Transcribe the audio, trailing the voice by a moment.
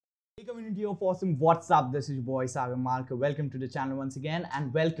community of awesome, what's up? This is your boy Sagar Mark. Welcome to the channel once again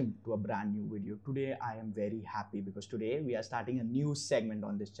and welcome to a brand new video. Today I am very happy because today we are starting a new segment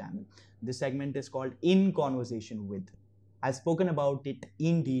on this channel. This segment is called In Conversation With. I've spoken about it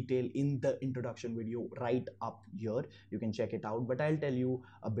in detail in the introduction video right up here. You can check it out, but I'll tell you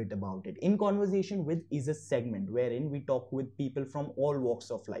a bit about it. In Conversation With is a segment wherein we talk with people from all walks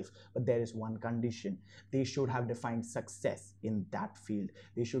of life, but there is one condition. They should have defined success in that field.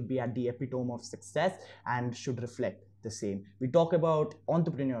 They should be at the epitome of success and should reflect the same. We talk about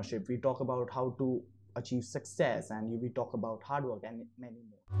entrepreneurship, we talk about how to achieve success, and we talk about hard work and many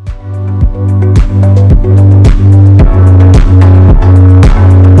more.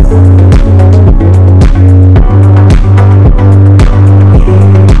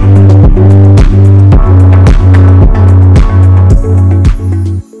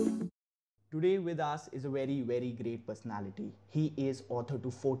 Today with us is a very great personality. He is author to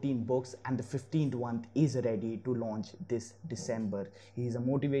 14 books and the 15th one is ready to launch this December. He is a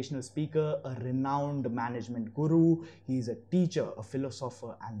motivational speaker, a renowned management guru. He is a teacher, a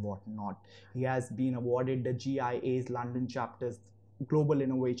philosopher and whatnot. He has been awarded the GIA's London chapter's Global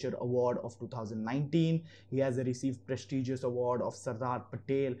Innovator Award of 2019. He has received prestigious award of Sardar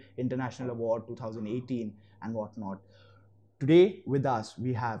Patel International Award 2018 and whatnot. Today with us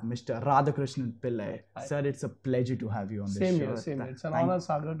we have Mr. Radhakrishnan Pillai. Hi. Sir, it's a pleasure to have you on this Same show. here, same here. It's an honor,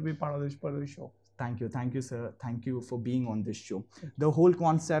 Sagar, to be part of this show. Thank you sir. Thank you for being on this show. The whole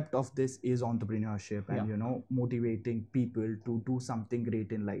concept of this is entrepreneurship and motivating people to do something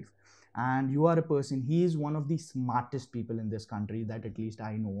great in life. And you are a person, he is one of the smartest people in this country that at least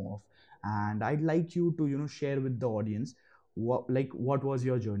I know of. And I'd like you to share with the audience what was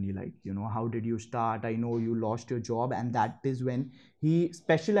your journey like. How did you start? I know you lost your job, and that is when he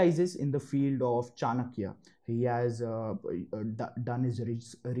specializes in the field of Chanakya. He has done his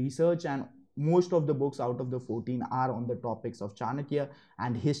research, and most of the books out of the 14 are on the topics of Chanakya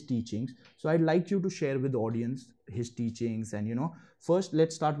and his teachings. So I'd like you to share with the audience his teachings, and first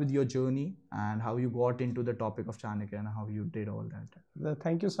let's start with your journey and how you got into the topic of Chanakya and how you did all that.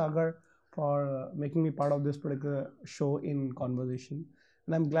 Thank you, Sagar, for making me part of this particular show In Conversation.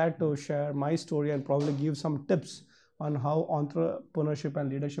 And I'm glad to share my story and probably give some tips on how entrepreneurship and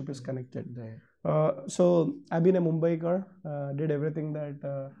leadership is connected. Right. So I've been a Mumbaiker, did everything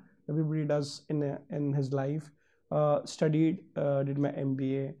that everybody does in his life. Studied, did my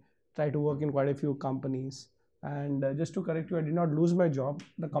MBA, tried to work in quite a few companies. And just to correct you, I did not lose my job.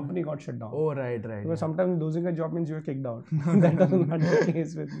 The company got shut down. Oh, right. Because sometimes losing a job means you are kicked out. That doesn't not the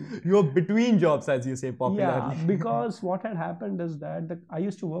case with me. You're between jobs, as you say popularly. Yeah, because what had happened is that I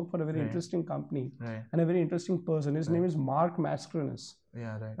used to work for a very interesting company and a very interesting person. His name is Mark Mascarenhas.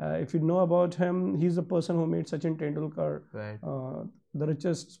 Yeah, right. If you know about him, he's the person who made Sachin Tendulkar the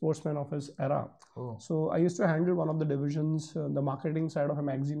richest sportsman of his era. Oh. So I used to handle one of the divisions, the marketing side of a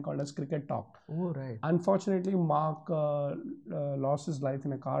magazine called as Cricket Talk. Oh, right. Unfortunately, Mark lost his life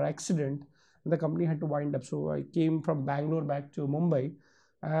in a car accident and the company had to wind up. So I came from Bangalore back to Mumbai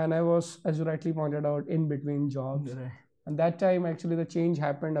and I was, as you rightly pointed out, in between jobs. Right. And that time actually the change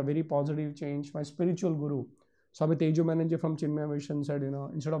happened, a very positive change. My spiritual guru, Swami Tejuvenile from Chinmaya Mission, said,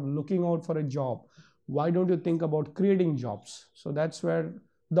 instead of looking out for a job, why don't you think about creating jobs? So that's where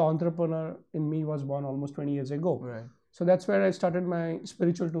the entrepreneur in me was born almost 20 years ago. Right. So that's where I started my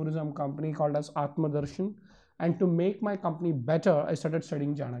spiritual tourism company called as Atma Darshan. And to make my company better, I started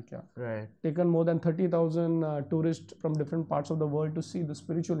studying Chanakya. Right. Taken more than 30,000 tourists from different parts of the world to see the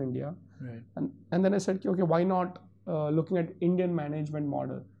spiritual India. Right. And then I said, okay, why not looking at Indian management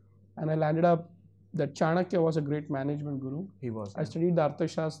model? And I landed up that Chanakya was a great management guru. He was. I studied the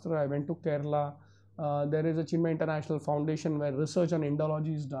Arthashastra. I went to Kerala. There is a Chinmaya International Foundation where research on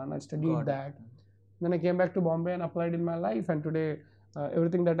Indology is done. I studied that. Then I came back to Bombay and applied in my life. And today,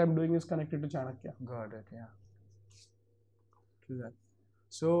 everything that I'm doing is connected to Chanakya. Got it, yeah.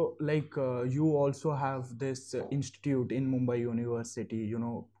 So, you also have this institute in Mumbai University,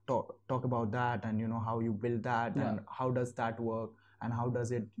 talk about that and, how you build that and how does that work and how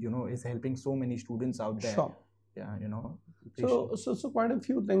does it, is helping so many students out there. Sure. Yeah, So quite a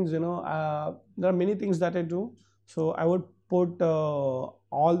few things, there are many things that I do. So I would put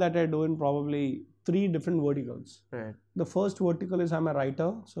all that I do in probably 3 different verticals. Right. The first vertical is I'm a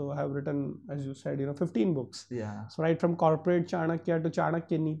writer. So I have written, as you said, 15 books. Yeah. So right from corporate Chanakya to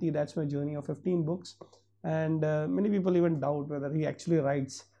Chanakya Neeti, that's my journey of 15 books. And many people even doubt whether he actually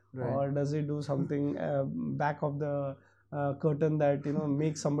writes or does he do something back of the curtain that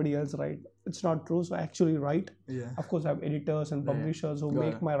makes somebody else write. It's not true. So I actually write. Yeah. Of course, I have editors and publishers who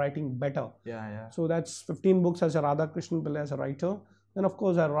make my writing better. Yeah. So that's 15 books as a Radhakrishnan Pillai as a writer. Then of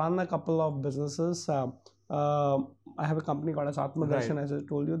course I run a couple of businesses. I have a company called as Atmadarshan, Right. as I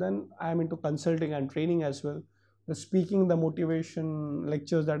told you. Then I am into consulting and training as well. The speaking, the motivation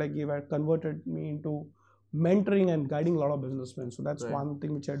lectures that I give, have converted me into mentoring and guiding a lot of businessmen. So that's Right. one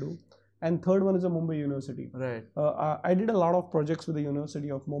thing which I do. And third one is the Mumbai University. Right. I did a lot of projects with the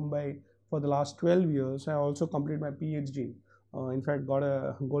University of Mumbai for the last 12 years. I also completed my PhD. In fact, got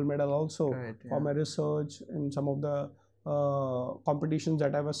a gold medal also Right, for my research in some of the competitions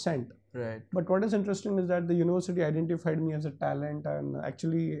that I was sent. Right. But what is interesting is that the university identified me as a talent and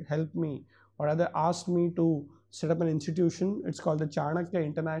actually helped me, or rather asked me to set up an institution. It's called the Chanakya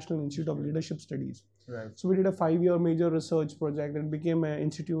International Institute of Leadership Studies. Right. So we did a 5-year major research project that became an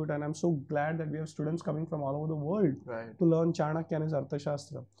institute, and I'm so glad that we have students coming from all over the world Right. to learn Chanakya and his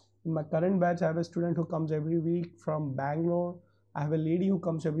Arthashastra. In my current batch, I have a student who comes every week from Bangalore. I have a lady who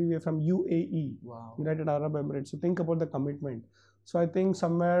comes every week from UAE, Wow. United Arab Emirates. So think about the commitment. So I think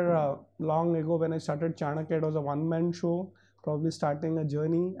somewhere long ago when I started Chanakya, it was a one-man show, probably starting a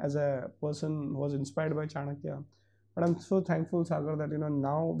journey as a person who was inspired by Chanakya. But I'm so thankful, Sagar, that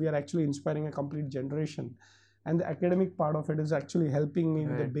now we are actually inspiring a complete generation. And the academic part of it is actually helping me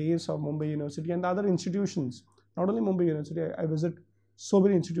with the base of Mumbai University and the other institutions. Not only Mumbai University, I visit so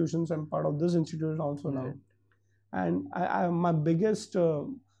many institutions. I'm part of this institution also now. And my biggest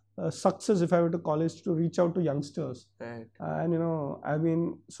success, if I were to call, is to reach out to youngsters. Right. And I've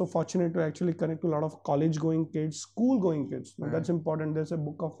been so fortunate to actually connect to a lot of college-going kids, school-going kids. Now, that's important. There's a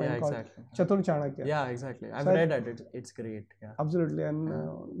book of mine called Chatur Chanakya. Yeah, exactly. I've read it. It's great. Yeah. Absolutely, and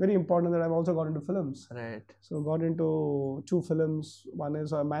very important that I've also got into films. Right. So got into 2 films. One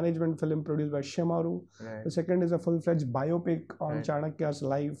is a management film produced by Shemaru. Right. The second is a full-fledged biopic on Chanakya's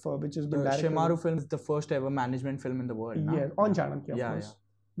life, which has been directed. Shemaru film is the first ever management film in the world. Yes, on Chanakya, of course. Yeah.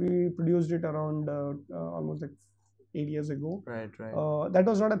 We produced it around almost like 8 years ago. Right. That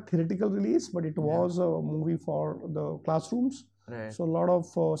was not a theoretical release, but it was a movie for the classrooms. Right. So a lot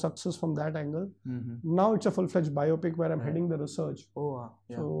of success from that angle. Now it's a full-fledged biopic where I'm heading the research. Oh, wow.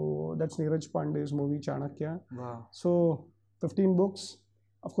 Yeah. So that's Neeraj Pandey's movie Chanakya. Wow. So 15 books.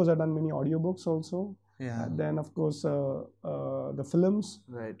 Of course, I've done many audiobooks also. Yeah. Then of course the films.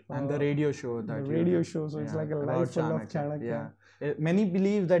 Right. And the radio show. So it's like a life full of Chanakya. Yeah. Many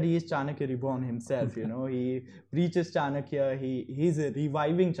believe that he is Chanakya Reborn himself. He preaches Chanakya. He's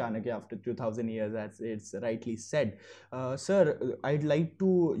reviving Chanakya after 2000 years, as it's rightly said. Sir, I'd like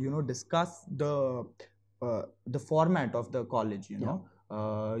to discuss the format of the college.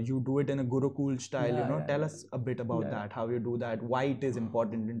 You do it in a Gurukul style. Tell us a bit about that. How you do that? Why it is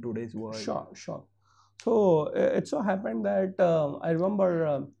important in today's world? Sure. So it so happened that I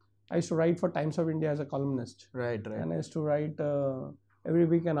remember. I used to write for Times of India as a columnist. Right. And I used to write every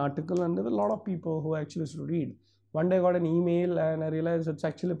week an article, and there were a lot of people who actually used to read. One day I got an email and I realized it's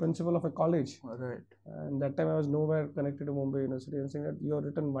actually a principal of a college. Right. And that time I was nowhere connected to Mumbai University, and saying that you have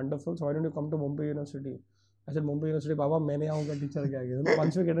written wonderful, so why don't you come to Mumbai University? I said, Mumbai University, Baba, maine aunga teacher ke aage.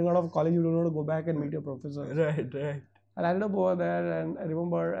 Once you're getting out of college, you don't want to go back and meet your professor. Right. I ended up over there, and I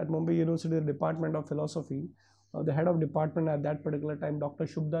remember at Mumbai University, the Department of Philosophy, the head of department at that particular time, Dr.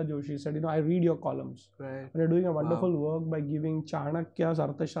 Shubda Joshi, said, I read your columns. Right. And you're doing a wonderful work by giving Chanakya's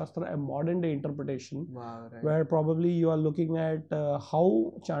Arthashastra a modern day interpretation, where probably you are looking at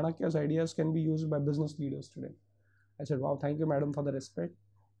how Chanakya's ideas can be used by business leaders today. I said, wow, thank you, madam, for the respect.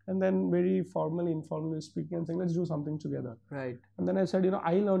 And then very formally, informally speaking and saying, let's do something together. Right. And then I said,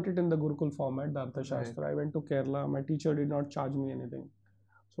 I learned it in the Gurukul format, the Arthashastra. Right. I went to Kerala. My teacher did not charge me anything.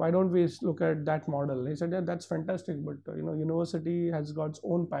 So why don't we look at that model? He said, yeah, that's fantastic, but university has got its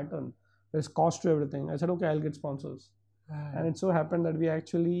own pattern. There's cost to everything. I said, okay, I'll get sponsors. And it so happened that we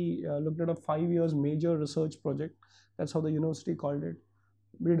actually looked at a 5 years major research project. That's how the university called it.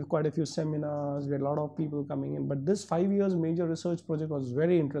 We did quite a few seminars. We had a lot of people coming in. But this 5 years major research project was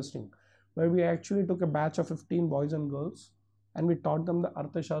very interesting, where we actually took a batch of 15 boys and girls, and we taught them the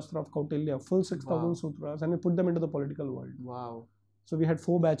Arthashastra of Kautilya, full 6,000 sutras, and we put them into the political world. Wow. So we had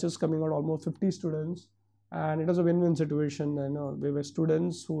 4 batches coming out, almost 50 students, and it was a win-win situation. We were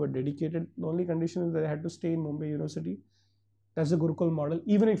students who were dedicated. The only condition is that they had to stay in Mumbai University. That's the Gurukul model,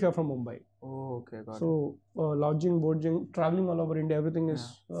 even if you're from Mumbai. Oh, okay, got it. So lodging, boarding, traveling all over India, everything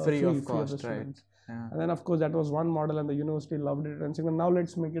is free of cost, right? Yeah. And then of course that was one model, and the university loved it and said, well, now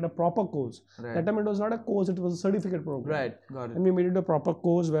let's make it a proper course. Right. That time it was not a course, it was a certificate program. Right, got it. And we made it a proper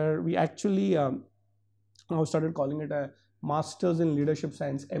course where we actually now started calling it a Masters in Leadership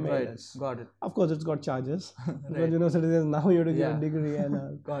Science, MLS. Right, got it. Of course, it's got charges. Because universities now you have to give a degree.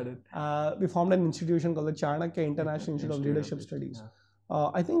 And got it. We formed an institution called the Chanakya International Institute of Leadership Studies.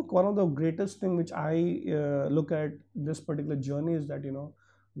 I think one of the greatest thing which I look at this particular journey is that,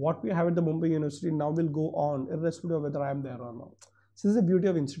 what we have at the Mumbai University now will go on irrespective of whether I am there or not. So this is the beauty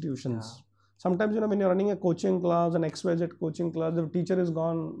of institutions. Yeah. Sometimes, when you're running a coaching class, an XYZ coaching class, the teacher is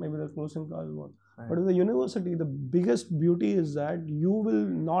gone, maybe the closing class is gone. Right. But in the university, the biggest beauty is that you will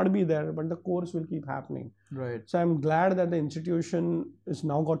not be there, but the course will keep happening. Right. So I'm glad that the institution is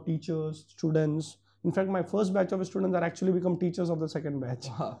now got teachers, students. In fact, my first batch of students are actually become teachers of the second batch.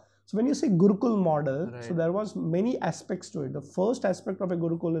 Wow. So when you say Gurukul model, Right. so there was many aspects to it. The first aspect of a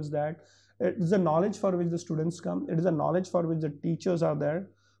Gurukul is that it is a knowledge for which the students come. It is a knowledge for which the teachers are there.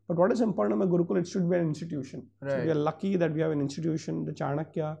 But what is important about Gurukul, it should be an institution. Right. So we are lucky that we have an institution, the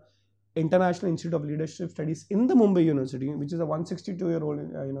Chanakya International Institute of Leadership Studies in the Mumbai University, which is a 162-year-old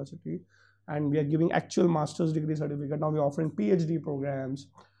university. And we are giving actual master's degree certificate. Now we're offering PhD programs.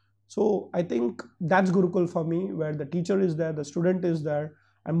 So I think that's Gurukul for me, where the teacher is there, the student is there,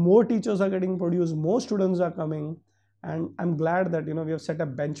 and more teachers are getting produced, more students are coming. And I'm glad that, we have set a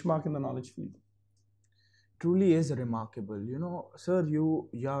benchmark in the knowledge field. Truly is remarkable. Sir,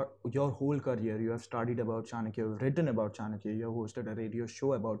 your whole career, you have studied about Chanakya, you have written about Chanakya, you have hosted a radio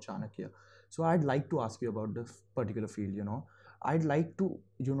show about Chanakya. So I'd like to ask you about this particular field. I'd like to,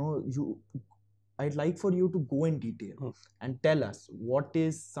 I'd like for you to go in detail and tell us what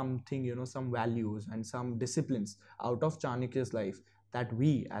is something, some values and some disciplines out of Chanakya's life that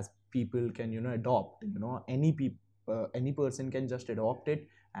we as people can, adopt. Any person can just adopt it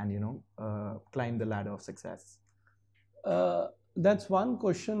and climb the ladder of success. That's one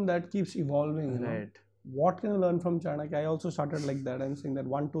question that keeps evolving. Right. What can you learn from Chanakya? I also started like that. I'm saying that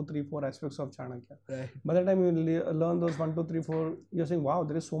 1, 2, 3, 4 aspects of Chanakya. Right. By the time you learn those 1, 2, 3, 4, you're saying, wow,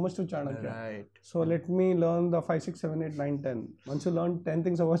 there is so much to Chanakya. Right. So let me learn the 5, 6, 7, 8, 9, 10. Once you learn 10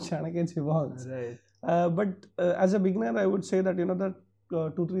 things about Chanakya, it evolves. Right. But as a beginner, I would say that, the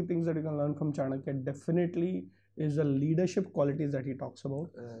 2, 3 things that you can learn from Chanakya definitely is the leadership qualities that he talks about.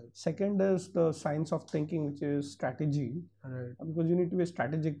 Right. Second is the science of thinking, which is strategy. Right. Because you need to be a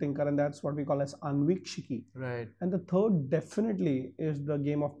strategic thinker, and that's what we call as anvikshiki. Right. And the third definitely is the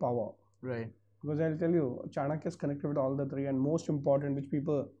game of power. Right. Because I'll tell you, Chanakya is connected with all the three, and most important, which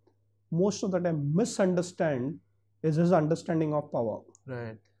people most of the time misunderstand, is his understanding of power.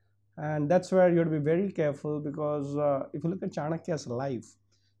 Right. And that's where you have to be very careful, because if you look at Chanakya's life,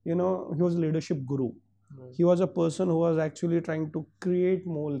 he was a leadership guru. Right. He was a person who was actually trying to create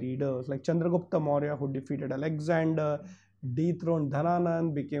more leaders, like Chandragupta Maurya, who defeated Alexander, dethroned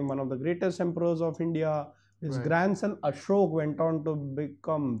Dhananand, became one of the greatest emperors of India. His Right. grandson Ashok went on to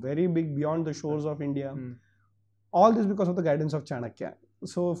become very big beyond the shores of India. Hmm. All this because of the guidance of Chanakya.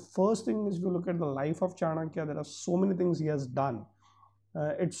 So first thing is, if you look at the life of Chanakya, there are so many things he has done.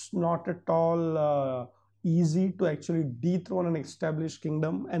 It's not at all easy to actually dethrone an established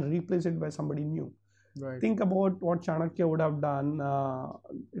kingdom and replace it by somebody new. Right. Think about what Chanakya would have done.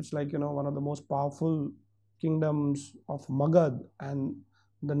 It's like, one of the most powerful kingdoms of Magad, and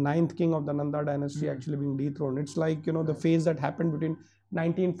the 9th king of the Nanda dynasty actually being dethroned. It's like, the phase that happened between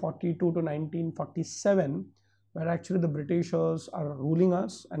 1942 to 1947, where actually the Britishers are ruling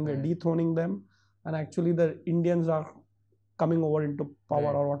us and we're dethroning them, and actually the Indians are coming over into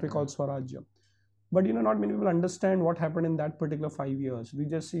power, or what we call Swarajya. But not many people understand what happened in that particular 5 years. We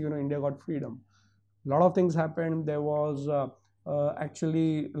just see, India got freedom. A lot of things happened. There was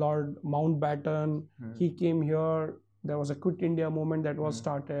actually Lord Mountbatten. He came here. There was a Quit India movement that was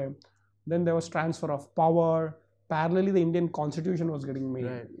started. Then there was transfer of power. Parallelly, the Indian Constitution was getting made.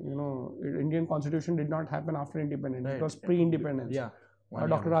 Right. Indian Constitution did not happen after independence. Right. It was pre-independence. Yeah.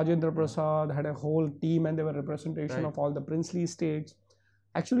 Dr. Rajendra Prasad had a whole team, and they were representation of all the princely states.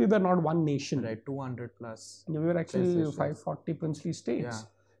 Actually, we were not one nation. Right, 200 plus. We were actually 540 princely states. Yeah.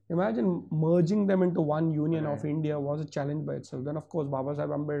 Imagine merging them into one union of India was a challenge by itself. Then, of course, Baba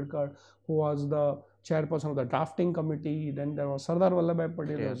Sahib Ambedkar, who was the chairperson of the drafting committee. Then there was Sardar Vallabhbhai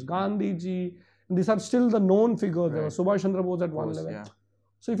Patel, there was Gandhi ji. These are still the known figures. There was Subhash Chandra Bose at one level. Yeah.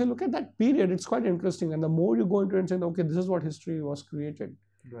 So if you look at that period, it's quite interesting. And the more you go into it and say, okay, this is what history was created.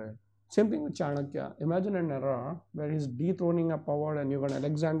 Right. Same thing with Chanakya. Imagine an era where he's dethroning a power, and you got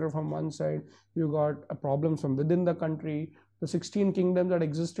Alexander from one side, you got problems from within the country. The 16 kingdoms that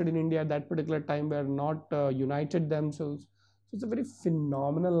existed in India at that particular time were not united themselves. So it's a very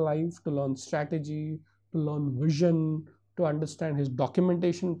phenomenal life to learn strategy, to learn vision, to understand his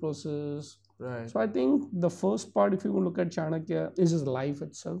documentation process. Right. So I think the first part, if you look at Chanakya, is his life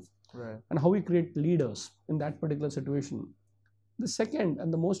itself, and how he create leaders in that particular situation. The second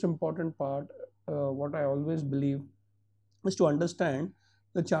and the most important part, what I always believe, is to understand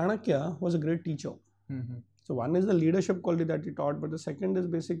that Chanakya was a great teacher. So So one is the leadership quality that he taught, but the second is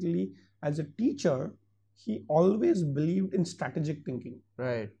basically as a teacher, he always believed in strategic thinking.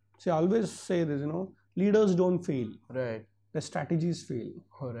 Right. So I always say this, leaders don't fail. Right. The strategies fail.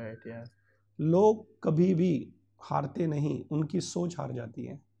 Oh, right, yeah. लोग कभी भी हारते नहीं, उनकी सोच हार जाती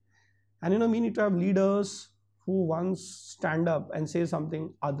है. And we need to have leaders who once stand up and say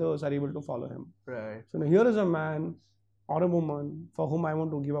something, others are able to follow him. Right. So here is a man or a woman for whom I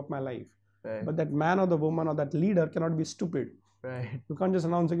want to give up my life. Right. But that man or the woman or that leader cannot be stupid. Right. You can't just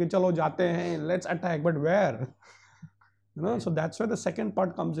announce, okay, chalo jate hain, let's attack, but where? Right. So that's where the second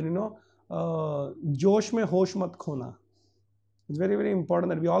part comes in, josh mein hosh mat khona. It's very, very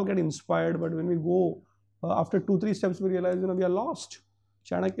important that we all get inspired, but when we go after 2-3 steps, we realize, we are lost.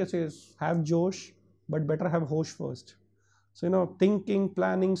 Chanakya says, have josh, but better have hosh first. So, thinking,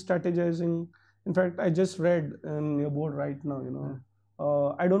 planning, strategizing. In fact, I just read in your board right now,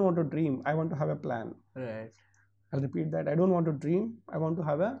 I don't want to dream, I want to have a plan. Right. I'll repeat that. I don't want to dream, I want to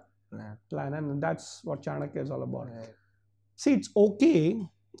have a plan. And that's what Chanakya is all about. Right. See, it's okay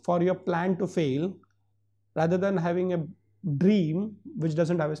for your plan to fail rather than having a dream which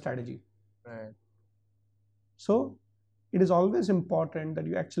doesn't have a strategy. Right. So it is always important that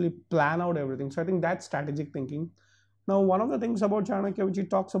you actually plan out everything. So I think that's strategic thinking. Now, one of the things about Chanakya which he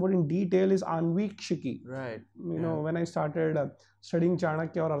talks about in detail is Anvikshiki. Right. When I started studying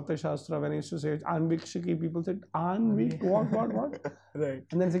Chanakya or Arthashastra, when I used to say Anvikshiki, people said, Anvik, what? Right.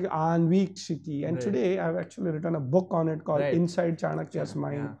 And then say Anvikshiki. And today I've actually written a book on it called Inside Chanakya's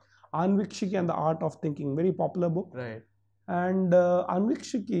Mind. Anvikshiki and the Art of Thinking. Very popular book. Right. And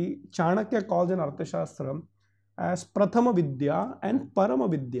Anvikshiki, Chanakya calls in Arthashastra as Prathama Vidya and Parama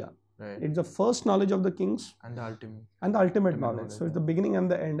Vidya. Right. It's the first knowledge of the kings and the ultimate. And the ultimate knowledge. So it's the beginning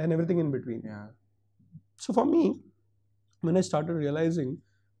and the end and everything in between. Yeah. So for me, when I started realizing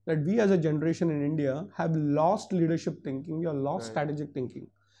that we as a generation in India have lost leadership thinking, we have lost strategic thinking.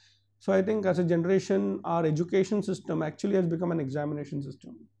 So I think as a generation, our education system actually has become an examination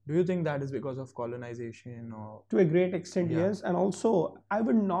system. Do you think that is because of colonization or? To a great extent, yes. And also, I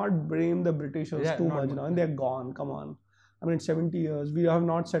would not blame the Britishers too much now. And they're gone, come on. I mean, 70 years, we have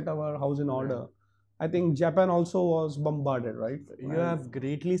not set our house in order. I think Japan also was bombarded, right? You have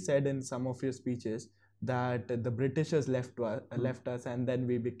greatly said in some of your speeches that the Britishers left us and then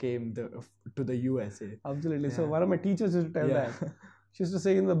we became to the USA. Absolutely. So one of my teachers used to tell that. She used to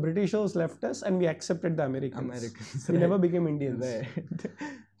say, the Britishers left us and we accepted the Americans. We never became Indians. Right.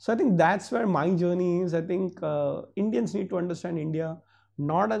 So I think that's where my journey is. I think Indians need to understand India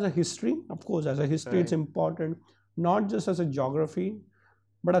not as a history. Of course, as a history, it's important. Not just as a geography,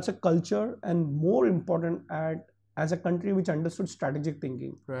 but as a culture, and more important as a country which understood strategic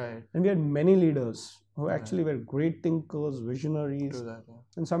thinking. Right. And we had many leaders who actually were great thinkers, visionaries.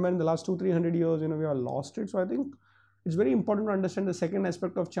 And somewhere in the last 200-300 years, we have lost it. So I think it's very important to understand the second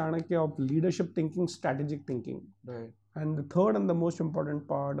aspect of Chanakya of leadership thinking, strategic thinking. Right. And the third and the most important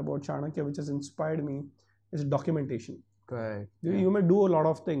part about Chanakya, which has inspired me, is documentation. Right. You may do a lot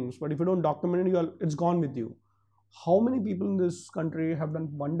of things, but if you don't document it, it's gone with you. How many people in this country have done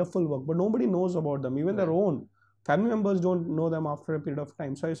wonderful work, but nobody knows about them, even their own family members don't know them after a period of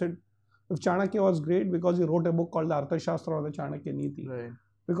time. So I said, if Chanakya was great because he wrote a book called the Arthashastra or the Chanakya Neeti. Right.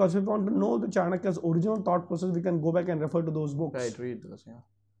 Because if we want to know the Chanakya's original thought process, we can go back and refer to those books. Right, read those,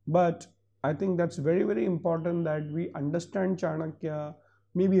 But I think that's very, very important that we understand Chanakya,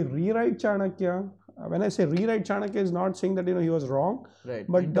 maybe rewrite Chanakya. When I say rewrite Chanakya, is not saying that he was wrong,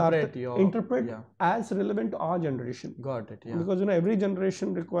 but interpret as relevant to our generation. Got it. Because every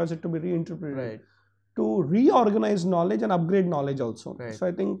generation requires it to be reinterpreted. Right. To reorganize knowledge and upgrade knowledge also. Right. So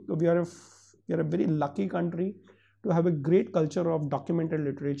I think we are a very lucky country to have a great culture of documented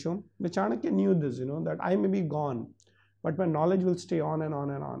literature. The Chanakya knew this, that I may be gone, but my knowledge will stay on and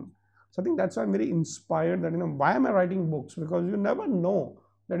on and on. So I think that's why I'm very inspired that why am I writing books? Because you never know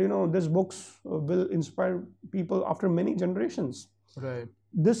that these books will inspire people after many generations. Right.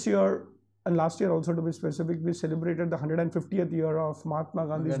 This year and last year also, to be specific, we celebrated the 150th year of Mahatma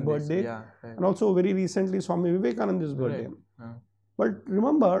Gandhi's birthday, and also very recently Swami Vivekananda's birthday. But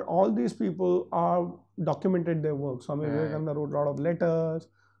remember, all these people are documented their work. Swami Vivekananda wrote a lot of letters.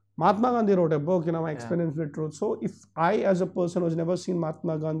 Mahatma Gandhi wrote a book, My Experience with Truth. So if I, as a person who's never seen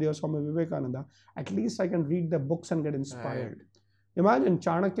Mahatma Gandhi or Swami Vivekananda, at least I can read their books and get inspired. Right. Imagine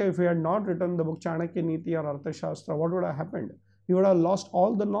Chanakya, if he had not written the book Chanakya Neeti or Arthashastra, what would have happened? He would have lost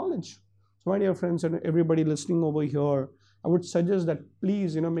all the knowledge. So my dear friends and everybody listening over here, I would suggest that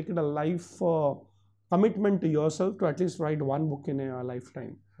please, make it a life commitment to yourself to at least write one book in a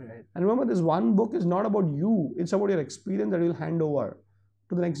lifetime. Right. And remember, this one book is not about you. It's about your experience that you'll hand over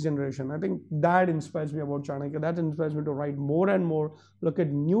to the next generation. I think that inspires me about Chanakya. That inspires me to write more and more, look at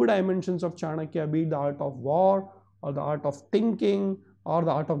new dimensions of Chanakya, be it the art of war, or the art of thinking, or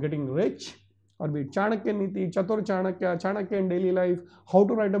the art of getting rich, or be it Chanakya Neeti, Chatur Chanakya, Chanakya in daily life, how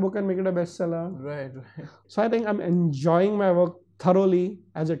to write a book and make it a bestseller. Right. So I think I'm enjoying my work thoroughly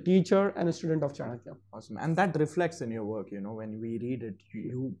as a teacher and a student of Chanakya. Awesome. And that reflects in your work, when we read it,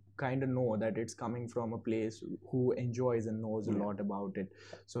 you kind of know that it's coming from a place who enjoys and knows a lot about it.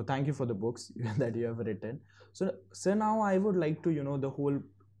 So thank you for the books that you have written. So now I would like to, the whole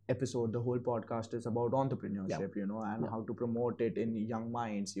episode, the whole podcast is about entrepreneurship, and how to promote it in young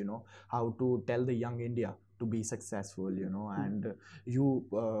minds, how to tell the young India to be successful, and you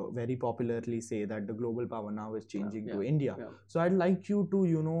very popularly say that the global power now is changing to India. So I'd like you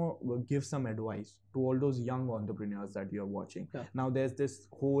to, give some advice to all those young entrepreneurs that you're watching. Now there's this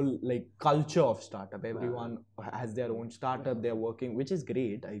whole like culture of startup. Everyone has their own startup, they're working, which is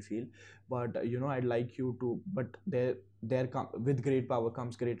great, I feel. But, I'd like you to, but with great power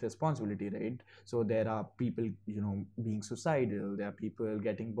comes great responsibility, right? So there are people, being suicidal, there are people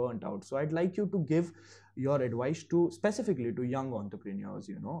getting burnt out. So I'd like you to give your advice specifically to young entrepreneurs,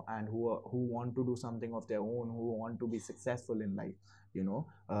 and who want to do something of their own, who want to be successful in life,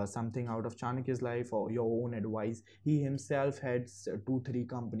 something out of Chanakya's life or your own advice. He himself heads 2-3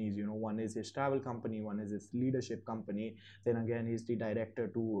 companies, one is his travel company, one is his leadership company, then again he's the director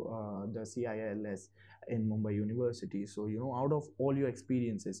to the CILS in Mumbai University. So, out of all your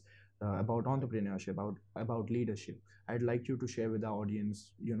experiences about entrepreneurship, about leadership, I'd like you to share with the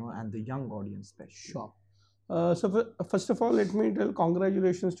audience, and the young audience especially. Sure. So first of all, let me tell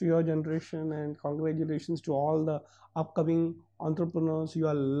congratulations to your generation and congratulations to all the upcoming entrepreneurs. You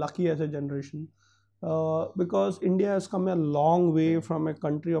are lucky as a generation because India has come a long way from a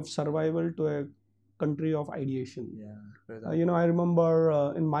country of survival to a country of ideation. I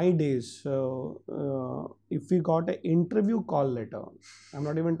remember in my days, if we got an interview call letter, I'm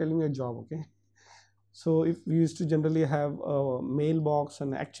not even telling you a job, okay? So if we used to generally have a mailbox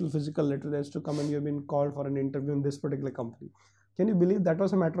and actual physical letter that has to come and you have been called for an interview in this particular company. Can you believe that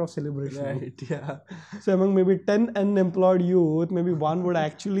was a matter of celebration? Right, yeah. So among maybe 10 unemployed youth, maybe one would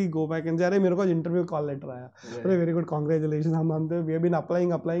actually go back and say, "Arey, mere ko interview call letter aaya." Very good, congratulations. We have been applying,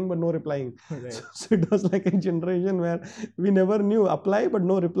 but no replying. Right. So it was like a generation where we never knew apply, but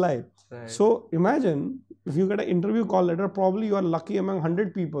no reply. Right. So imagine if you get an interview call letter, probably you are lucky among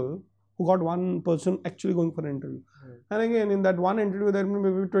 100 people who got one person actually going for an interview. Right. And again, in that one interview, there will be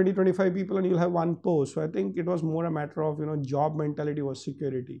maybe 20-25 people and you'll have one post. So I think it was more a matter of, job mentality was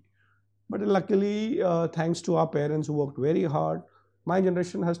security. But luckily, thanks to our parents who worked very hard, my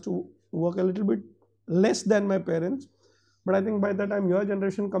generation has to work a little bit less than my parents. But I think by the time your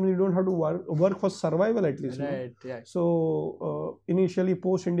generation comes, you don't have to work for survival at least. Right, yeah. So initially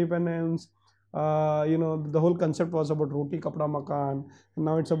post-independence, the whole concept was about roti kapda makan, and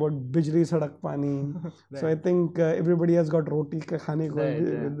now it's about bijli sadak pani. Right. So I think everybody has got roti ka khane ko.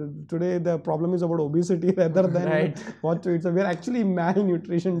 Right, today the problem is about obesity rather than what to eat. So we're actually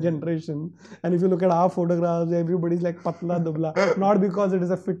malnutrition generation. And if you look at our photographs, everybody's like patla dubla. Not because it is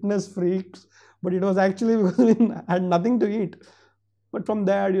a fitness freaks, but it was actually because we had nothing to eat. But from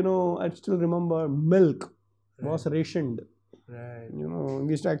there, I still remember milk was rationed. Right.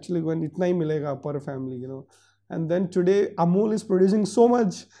 We used to actually go and itna hi milega per family, And then today Amul is producing so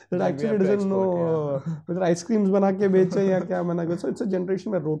much that actually doesn't know whether ice creams bana ke beche ya kya bana ke. So it's a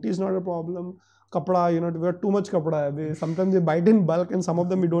generation where roti is not a problem. Kapda, we have too much kapda. Sometimes they buy it in bulk and some of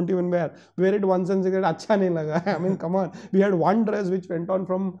them we don't even wear. Wear it once and say, acha nahi laga. I mean, come on. We had one dress which went on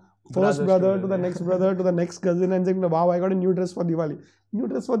from first brother to the next brother to the next cousin and saying, wow, I got a new dress for Diwali. New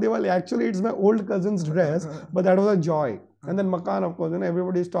dress for Diwali. Actually, it's my old cousin's dress, but that was a joy. And then Makan, of course,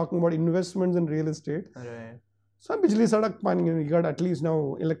 everybody is talking about investments in real estate. Right. So, bijli sadak pani, we got at least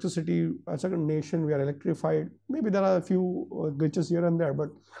now electricity. As a nation, we are electrified. Maybe there are a few glitches here and there, but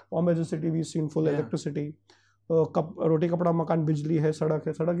Bombay as a city, we've seen full electricity. Roti kapda makan bijli hai, sadak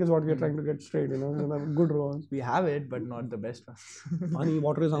hai. Sadak is what we are trying to get straight, good roads. We have it, but not the best ones. Money,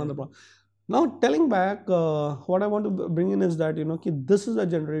 water is another problem. Now, telling back, what I want to bring in is that, this is a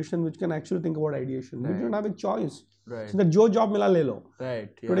generation which can actually think about ideation. Right. We don't have a choice. Right. So that jo job mila le lo. Right.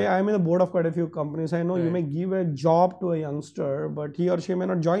 Yeah. Today, I am in the board of quite a few companies. I know you may give a job to a youngster, but he or she may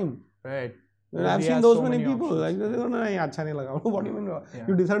not join. Right. I've seen those many people. Like, what do you mean? Yeah.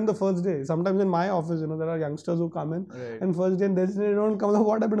 You decide on the first day. Sometimes in my office, there are youngsters who come in, and first day and they don't come.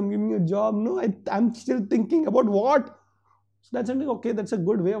 What happened? I'm giving you a job. No, I'm still thinking about what. So that's something, okay, that's a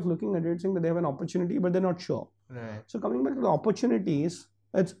good way of looking at it, saying that they have an opportunity, but they're not sure. Right. So coming back to the opportunities,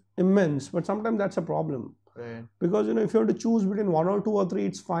 it's immense, but sometimes that's a problem. Right. Because if you have to choose between 1 or 2 or 3,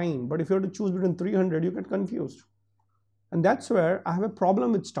 it's fine. But if you have to choose between 300, you get confused. And that's where I have a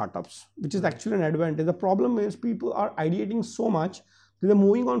problem with startups, which is actually an advantage. The problem is people are ideating so much that they're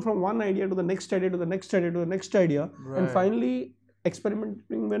moving on from one idea to the next idea to the next idea to the next idea, and finally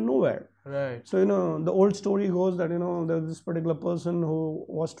experimenting went nowhere. Right. So the old story goes that there's this particular person who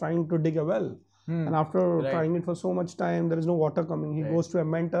was trying to dig a well, and after trying it for so much time, there is no water coming. He goes to a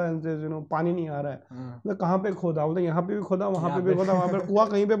mentor and says, पानी नहीं आ रहा है. मतलब कहाँ पे खोदा? बोलते यहाँ पे भी खोदा, वहाँ पे भी खोदा, वहाँ पे कुआं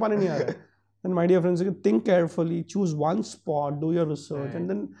कहीं पे पानी नहीं आ रहा है. And my dear friends, think carefully, choose one spot, do your research, and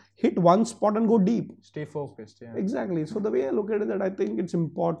then hit one spot and go deep. Stay focused. Yeah. Exactly. So the way I look at it, that I think it's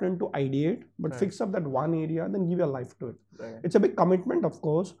important to ideate, but fix up that one area, then give your life to it. Right. It's a big commitment, of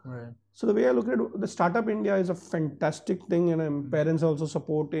course. Right. So the way I look at it, the startup India is a fantastic thing, and parents are also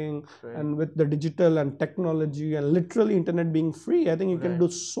supporting. And with the digital and technology and literally internet being free, I think you can do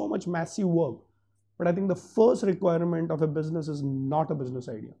so much massive work. But I think the first requirement of a business is not a business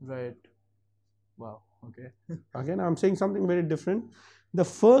idea. Right. Wow. Okay. Again, I'm saying something very different. The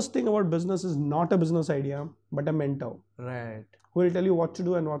first thing about business is not a business idea, but a mentor. Right. Who will tell you what to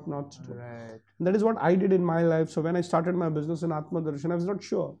do and what not to do. Right. And that is what I did in my life. So when I started my business in Atma Darshan, I was not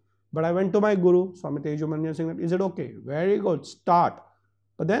sure. But I went to my guru, Swami Tejuvenilemedia, saying that, is it okay? Very good, start.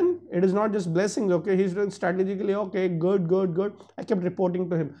 But then it is not just blessings, okay? He's doing strategically, okay, good, good, good. I kept reporting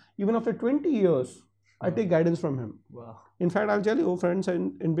to him. Even after 20 years, I take guidance from him. Wow. In fact, I'll tell you, friends,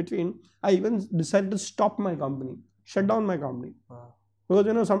 in between, I even decided to stop my company, shut down my company. Wow.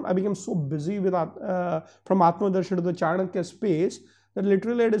 Because, I became so busy with from Atma Darshan to the Chanakya space that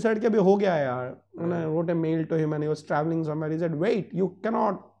literally I decided that ho gaya yaar. And I wrote a mail to him and he was traveling somewhere. He said, wait, you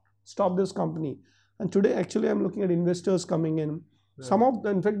cannot stop this company. And today, actually, I'm looking at investors coming in.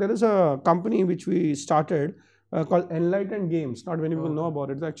 In fact, there is a company which we started called Enlightened Games. Not many people know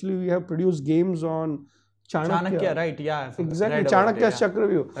about it. So actually, we have produced games on Chanakya. Right, yeah. Exactly, Chanakya's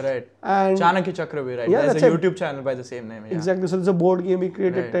Chakravyuh. Right. And Chanakya Chakravyuh, right. Yeah, there's a YouTube channel by the same name. Yeah. Exactly. So it's a board game we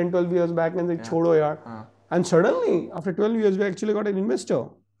created 10, 12 years back and they chodo yaar. And suddenly, after 12 years, we actually got an investor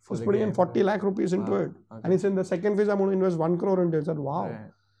who's putting in 40 lakh rupees into it. Okay. And he said, in the second phase, I'm going to invest 1 crore into it. I said, wow.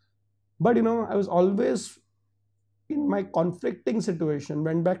 Right. But I was always in my conflicting situation,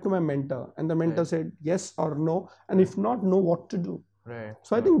 went back to my mentor and the mentor said yes or no. And if not, know what to do. Right.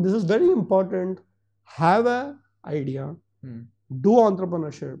 So I think this is very important. Have an idea, do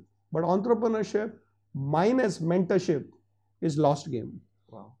entrepreneurship, but entrepreneurship minus mentorship is lost game.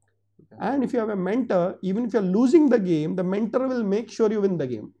 Wow. Okay. And if you have a mentor, even if you're losing the game, the mentor will make sure you win the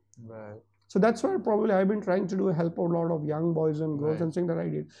game. Right. So that's why probably I've been trying to do help out a lot of young boys and girls and saying that I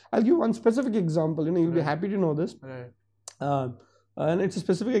did. I'll give you one specific example. You'll be happy to know this. Right. And it's a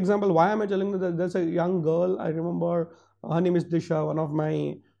specific example. Why am I telling you that? There's a young girl. I remember her name is Disha, one of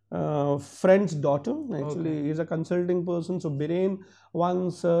my friend's daughter. Actually, he's a consulting person. So Biren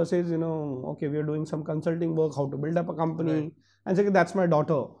once says, okay, we are doing some consulting work, how to build up a company. And say, that's my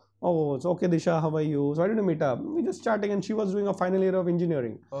daughter. Oh, it's okay, Disha, how are you? So I didn't meet up. We just chatting, and she was doing a final year of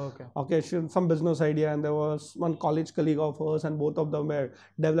engineering. Okay, she had some business idea, and there was one college colleague of hers, and both of them were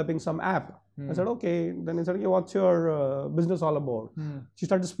developing some app. I said, okay. Then he said, okay, what's your business all about? She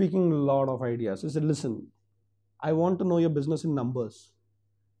started speaking a lot of ideas. She said, listen, I want to know your business in numbers.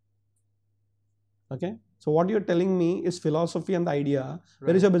 Okay. So what you're telling me is philosophy and the idea.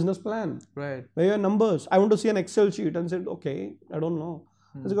 Where is your business plan? Right. Where are your numbers? I want to see an Excel sheet. And said, okay, I don't know.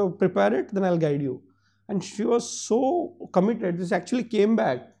 Let's go prepare it, then I'll guide you. And she was so committed. This actually came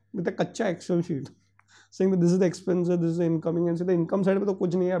back with a kacha Excel sheet saying that this is the expenses, this is the incoming, and so the income side of the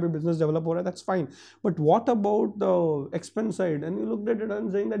kuch nahi hai, abhi business develop ho raha hai, that's fine. But what about the expense side? And you looked at it and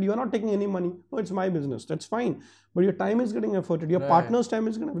saying that you are not taking any money. No, it's my business. That's fine. But your time is getting efforted. Your partner's time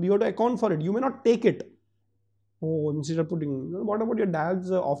is getting, you have to account for it. You may not take it. Oh, instead of putting, what about your dad's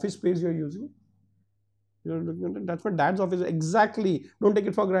office space you're using? That's what dad's office is. Exactly. Don't take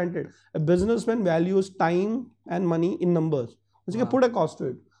it for granted. A businessman values time and money in numbers. So you can put a cost to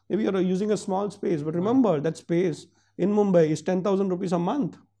it. Maybe you're using a small space, but remember that space in Mumbai is 10,000 rupees a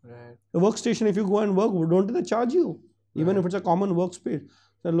month. Right. The workstation, if you go and work, don't they charge you? Even if it's a common workspace.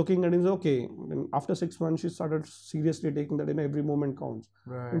 So looking at it, okay. And after 6 months, she started seriously taking that every moment counts.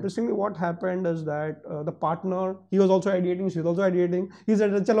 Right. Interestingly, what happened is that the partner, he was also ideating, she was also ideating. He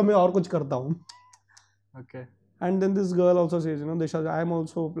said, chalo main aur kuch karta hu. Okay. And then this girl also says, Disha, I am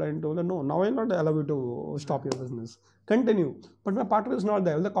also planning to, no, now I'll not allow you to stop your business. Continue. But my partner is not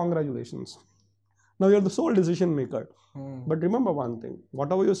there. Well, congratulations. Now you're the sole decision maker. But remember one thing,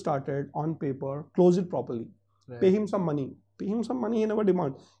 whatever you started on paper, close it properly. Right. Pay him some money. Pay him some money, he never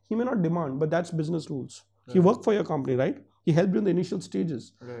demand. He may not demand, but that's business rules. Right. He worked for your company, right? He helped you in the initial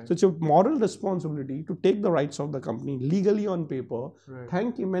stages. Right. So it's your moral responsibility to take the rights of the company legally on paper, Right.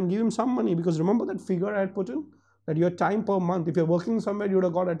 thank him and give him some money. Because remember that figure I had put in? That your time per month, if you're working somewhere, you would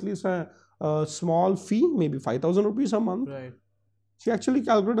have got at least a small fee, maybe 5,000 rupees a month. Right. She actually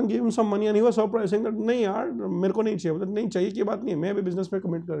calculated and gave him some money and he was surprised saying that, नहीं यार मेरे को नहीं चाहिए. मतलब नहीं चाहिए की बात नहीं है, मैं अभी business में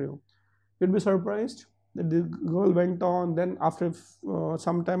commit कर रही हूँ. You'd be surprised that the girl went on. Then after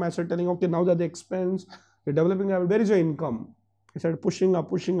some time I started telling, okay, now that the expense, you're developing, where is your income? He started pushing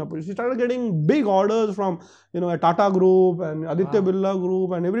up. She started getting big orders from, a Tata Group and Aditya Birla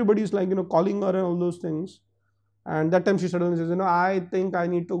Group, and everybody's like, calling her and all those things. And that time she suddenly says, I think I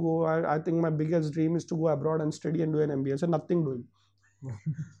need to go. I think my biggest dream is to go abroad and study and do an MBA. I said, nothing doing.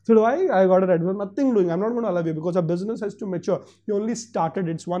 So do I got a advice, nothing doing. I'm not going to allow you because a business has to mature. You only started,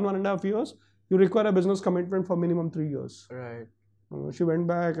 it's 1.5 years. You require a business commitment for minimum 3 years. Right. She went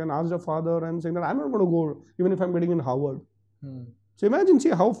back and asked her father and saying that I'm not going to go even if I'm getting in Harvard. So imagine, see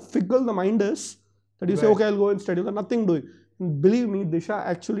how fickle the mind is that you say, okay, I'll go and study. Nothing doing. And believe me, Disha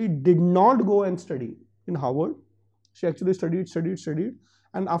actually did not go and study in Harvard. She actually studied.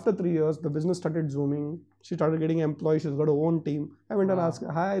 And after 3 years, the business started zooming. She started getting employees. She's got her own team. I went and asked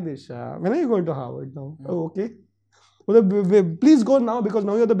her, hi Disha, when are you going to Harvard now? Oh, okay. Well, please go now because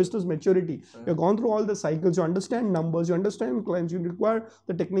now you're the business maturity. You've gone through all the cycles. You understand numbers. You understand clients. You require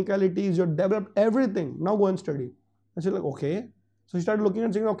the technicalities. You've developed everything. Now go and study. And she's like, okay. So she started looking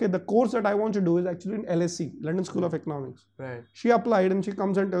and saying, okay, the course that I want to do is actually in LSE, London School of Economics. Right. She applied and she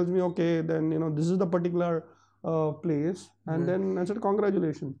comes and tells me, okay, then, this is the particular place. And then I said,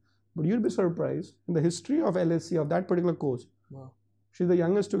 congratulations. But you'll be surprised in the history of LSE, of that particular course. Wow. She's the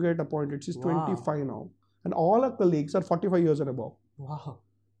youngest to get appointed. She's 25 now. And all her colleagues are 45 years and above. Wow.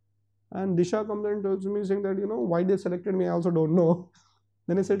 And Disha comes and tells me saying that, why they selected me, I also don't know.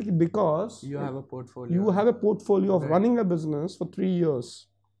 Then I said, because you have a portfolio. You have a portfolio of running a business for 3 years.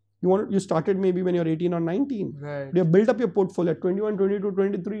 You started maybe when you're 18 or 19. Right. You have built up your portfolio at 21, 22,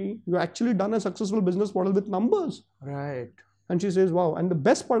 23. You actually done a successful business model with numbers. Right. And she says, wow. And the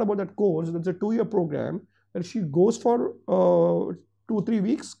best part about that course, it's a 2-year program that she goes for 2-3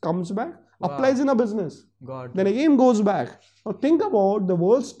 weeks, comes back, applies in a business. Then again goes back. Now think about the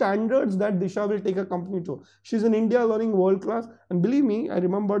world standards that Disha will take a company to. She's in India learning world class. And believe me, I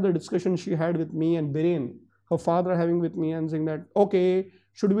remember the discussion she had with me and Biren, her father having with me and saying that, okay,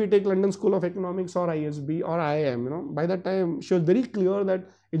 should we take London School of Economics or ISB or IIM? By that time, she was very clear that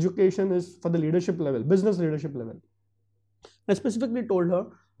education is for the leadership level, business leadership level. I specifically told her,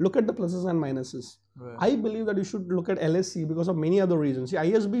 look at the pluses and minuses. Right. I believe that you should look at LSE because of many other reasons. See,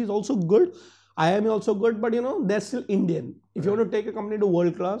 ISB is also good, IIM is also good, but they're still Indian. If you want to take a company to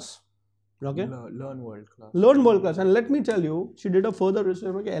world class, okay? Learn world class. Learn world class. And let me tell you, she did a further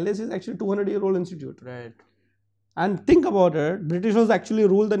research. Okay, LSE is actually a 200-year-old institute. Right. And think about it, Britishers actually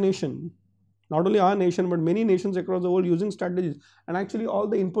ruled the nation. Not only our nation, but many nations across the world using strategies. And actually all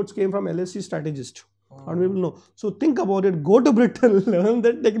the inputs came from LSE strategists. And we will know. So think about it, go to Britain, learn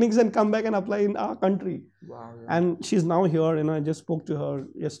the techniques and come back and apply in our country. Wow, yeah. And she's now here, I just spoke to her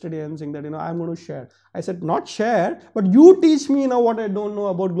yesterday and saying that, I'm going to share. I said, not share, but you teach me now what I don't know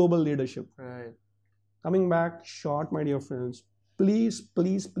about global leadership. Right. Coming back short, my dear friends, please,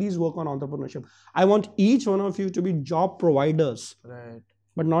 please, please work on entrepreneurship. I want each one of you to be job providers. Right.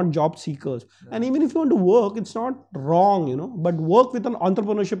 But not job seekers. Right. And even if you want to work, it's not wrong, but work with an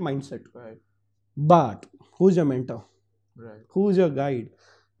entrepreneurship mindset. Right. But who's your mentor? Right. Who's your guide?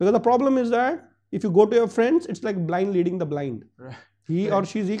 Because the problem is that if you go to your friends, it's like blind leading the blind. Right. He or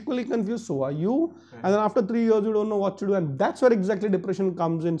she is equally confused, so are you. Right. And then after 3 years, you don't know what to do. And that's where exactly depression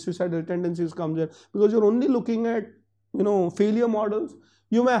comes in, suicidal tendencies comes in. Because you're only looking at, failure models.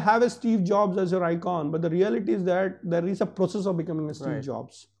 You may have a Steve Jobs as your icon, but the reality is that there is a process of becoming a Steve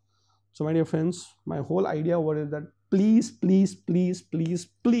Jobs. So my dear friends, my whole idea was that please, please, please, please,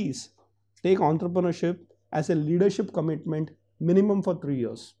 please, take entrepreneurship as a leadership commitment minimum for 3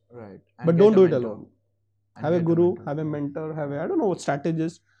 years. Right. But don't do it alone. Have a guru, have a mentor, have a, I don't know what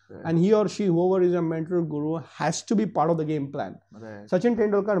strategist. Right. And he or she, whoever is a mentor guru, has to be part of the game plan. Right. Sachin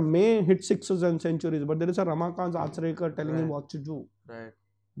Tendulkar may hit sixes and centuries, but there is a Ramakant Achrekar telling him what to do. Right.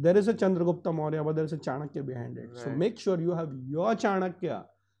 There is a Chandragupta Maurya, but there is a Chanakya behind it. Right. So make sure you have your Chanakya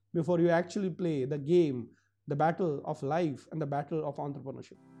before you actually play the game, the battle of life and the battle of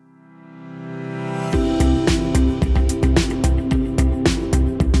entrepreneurship.